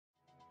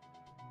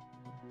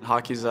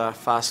Hockey's a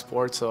fast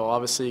sport, so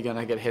obviously you're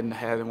gonna get hit in the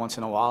head once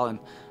in a while, and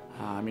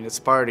I mean, it's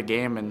part of the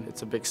game, and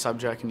it's a big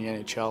subject in the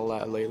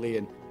NHL lately,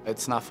 and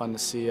it's not fun to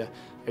see a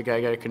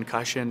guy get a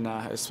concussion,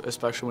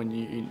 especially when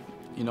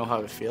you know how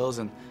it feels.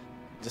 And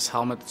this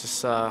helmet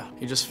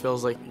it just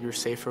feels like you're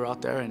safer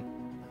out there, and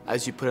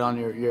as you put it on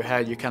your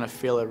head, you kind of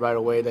feel it right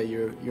away that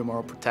you're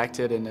more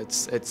protected, and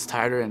it's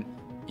tighter. And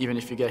even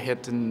if you get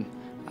hit in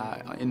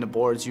the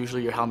boards,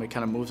 usually your helmet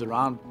kind of moves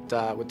around.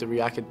 With the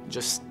RE-AKT, it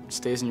just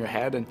stays in your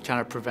head and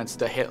kind of prevents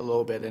the hit a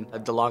little bit. And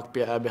the lock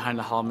behind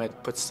the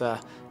helmet puts the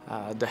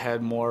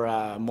head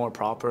more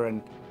proper,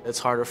 and it's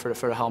harder for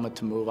the helmet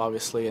to move,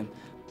 obviously. And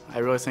I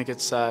really think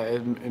it's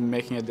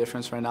making a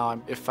difference right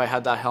now. If I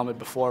had that helmet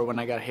before when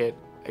I got hit,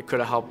 it could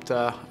have helped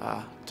to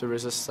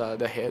resist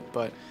the hit.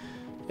 But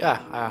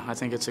yeah, I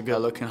think it's a good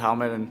looking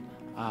helmet, and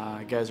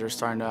guys are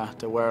starting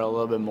to wear it a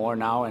little bit more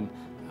now, and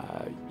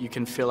you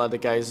can feel that the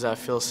guys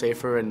feel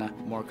safer and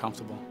more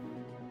comfortable.